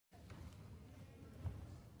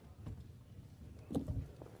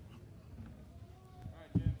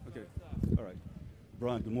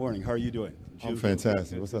Bron, good morning. How are you doing? I'm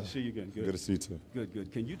fantastic. Good, What's good up? to see you again. Good. Good to see you too. Good,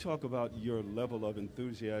 good. Can you talk about your level of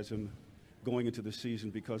enthusiasm going into the season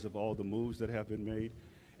because of all the moves that have been made?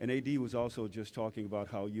 And AD was also just talking about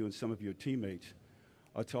how you and some of your teammates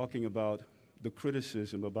are talking about the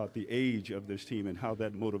criticism about the age of this team and how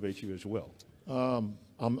that motivates you as well.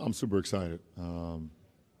 I'm super excited.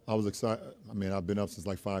 I was excited. I mean, I've been up since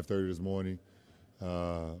like 5:30 this morning.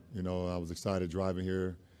 I was excited driving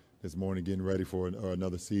here this morning, getting ready for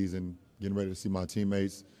another season, getting ready to see my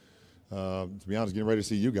teammates. To be honest, getting ready to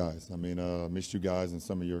see you guys. I mean, missed you guys and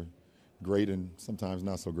some of your great and sometimes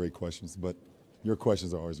not so great questions, but your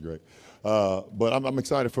questions are always great. But I'm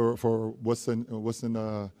excited for what's in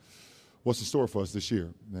store for us this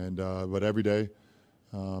year. And but every day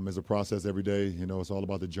is a process. Every day, it's all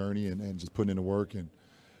about the journey and just putting in the work and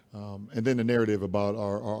then the narrative about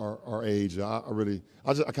our age. I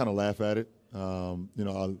kind of laugh at it.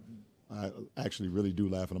 I actually really do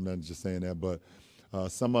laugh, and I'm not just saying that. But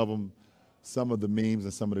some of the memes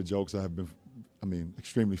and some of the jokes have been,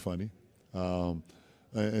 extremely funny. And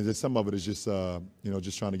then some of it is just,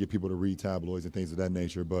 just trying to get people to read tabloids and things of that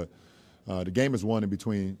nature. But the game is won in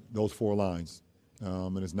between those four lines,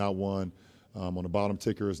 and it's not won on the bottom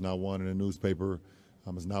ticker. It's not won in a newspaper.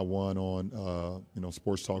 It's not won on,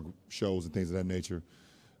 sports talk shows and things of that nature.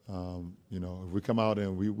 If we come out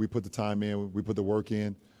and we put the time in, we put the work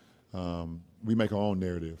in, we make our own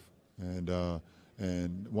narrative.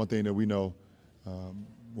 And one thing that we know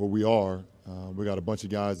where we are, we got a bunch of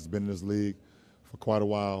guys that's been in this league for quite a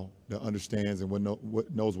while that understands and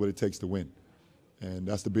knows what it takes to win. And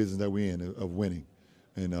that's the business that we're in, of winning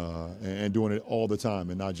and doing it all the time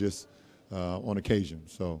and not just on occasion.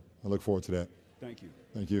 So I look forward to that. Thank you.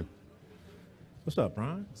 Thank you. What's up,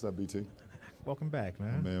 Brian? What's up, BT? Welcome back,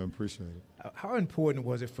 man. Man, I appreciate it. How important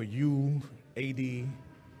was it for you, AD,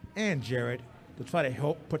 and Jared to try to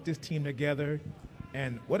help put this team together?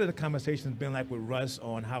 And what are the conversations been like with Russ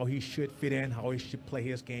on how he should fit in, how he should play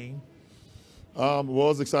his game? Well, it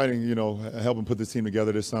was exciting, helping put this team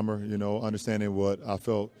together this summer, understanding what I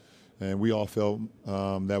felt and we all felt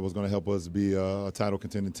that was going to help us be a title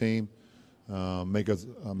contending team. Make us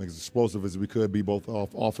as explosive as we could be, both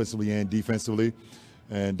offensively and defensively,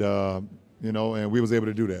 and and we was able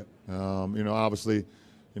to do that. Obviously,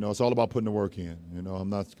 it's all about putting the work in. I'm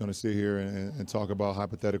not going to sit here and talk about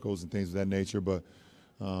hypotheticals and things of that nature, but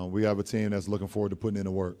we have a team that's looking forward to putting in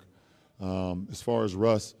the work. As far as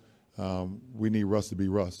Russ, we need Russ to be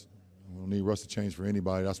Russ. We don't need Russ to change for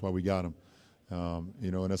anybody. That's why we got him.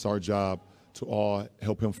 And it's our job to all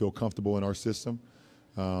help him feel comfortable in our system.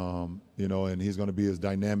 And he's going to be as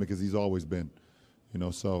dynamic as he's always been,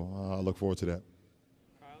 so I look forward to that.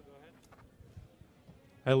 Kyle, go ahead.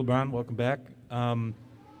 Hi, LeBron. Welcome back.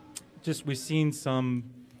 We've seen some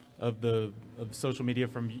of the social media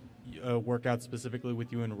from workouts specifically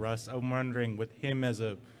with you and Russ. I'm wondering, with him as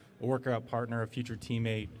a workout partner, a future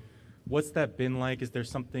teammate, what's that been like? Is there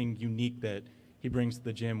something unique that he brings to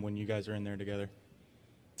the gym when you guys are in there together?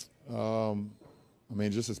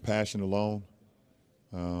 Just his passion alone.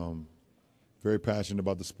 Very passionate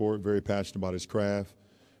about the sport, very passionate about his craft,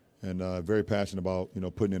 and very passionate about,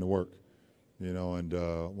 putting in the work. And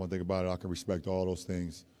one thing about it, I can respect all those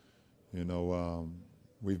things.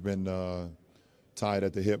 We've been tied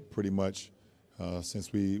at the hip pretty much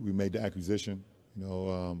since we made the acquisition,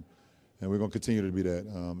 and we're going to continue to be that.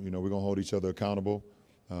 We're going to hold each other accountable.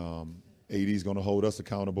 AD's going to hold us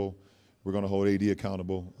accountable. We're going to hold AD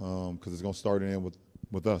accountable because it's going to start and end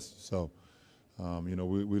with us. So.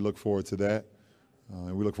 We look forward to that,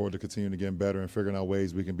 and we look forward to continuing to get better and figuring out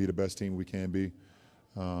ways we can be the best team we can be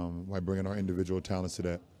by bringing our individual talents to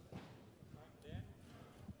that.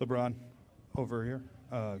 LeBron, over here.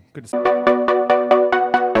 Good to see you.